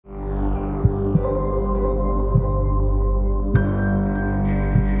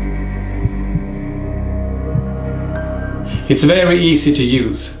It's very easy to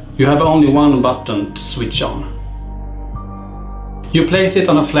use. You have only one button to switch on. You place it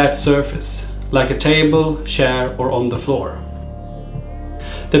on a flat surface, like a table, chair or on the floor.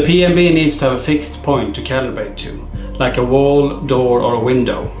 The PMB needs to have a fixed point to calibrate to, like a wall, door or a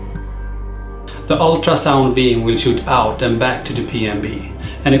window. The ultrasound beam will shoot out and back to the PMB,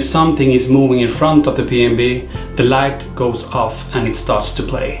 and if something is moving in front of the PMB, the light goes off and it starts to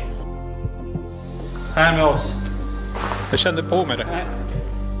play. Här med oss. Jag kände på mig det.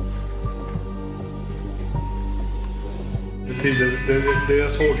 Det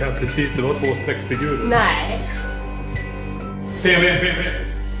jag såg här precis, det var 2 streckfigurer. Nej. PMB.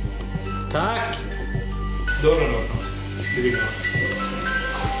 Tack! Dörren öppnas. Det vill jag.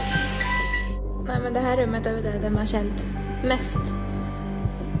 Nej, men det här rummet är väl det där man känt mest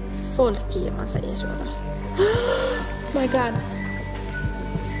folk i, om man säger så då. Oh my god.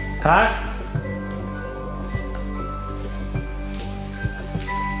 Tack!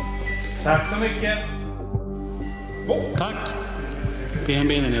 Tack så mycket! Tack!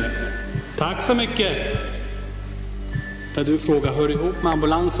 PMB är nere. Tack så mycket! Där du frågar hör ihop med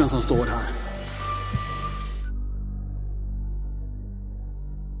ambulansen som står här.